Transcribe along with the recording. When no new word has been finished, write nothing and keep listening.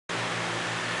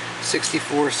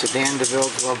'64 Sedan Deville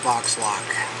glove box lock.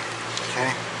 Okay,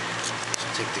 so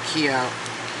take the key out,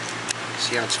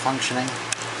 see how it's functioning.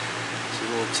 See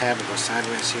the little tab that goes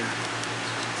sideways here.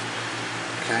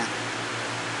 Okay,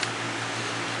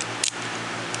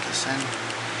 put this in,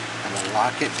 and we'll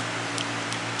lock it.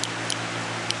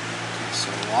 Okay, so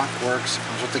the lock works,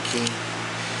 comes with the key.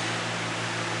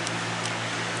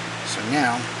 So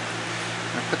now,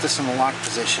 I'm going to put this in the lock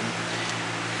position.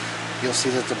 You'll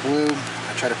see that the blue,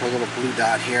 I try to put a little blue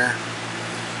dot here.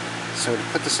 So to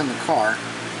put this in the car,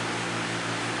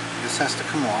 this has to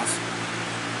come off,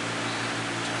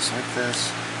 just like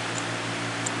this.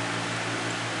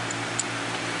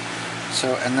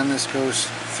 So, and then this goes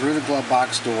through the glove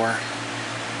box door,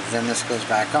 then this goes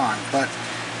back on. But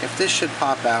if this should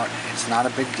pop out, it's not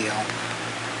a big deal.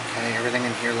 Okay, everything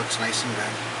in here looks nice and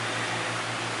good.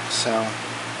 So,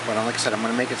 but like I said, I'm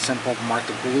going to make it simple. Mark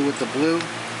the blue with the blue.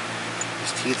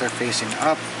 His teeth are facing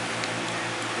up.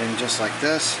 Then just like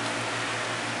this,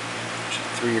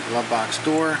 through your glove box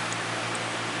door,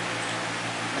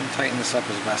 and tighten this up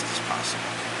as best as possible.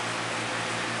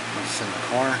 Once it's in the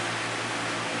car,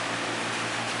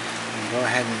 and go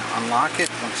ahead and unlock it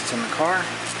once it's in the car,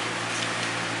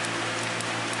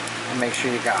 and make sure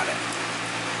you got it.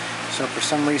 So if for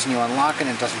some reason you unlock it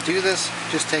and it doesn't do this,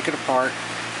 just take it apart,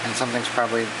 and something's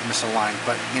probably misaligned.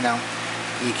 But you know,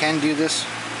 you can do this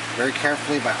very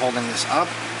carefully by holding this up,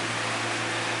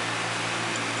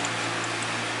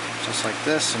 just like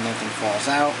this, so nothing falls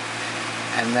out,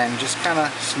 and then just kind of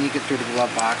sneak it through the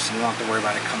glove box, and you don't have to worry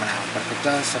about it coming out. But if it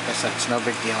does, like I said, it's no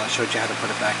big deal. I showed you how to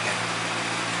put it back in.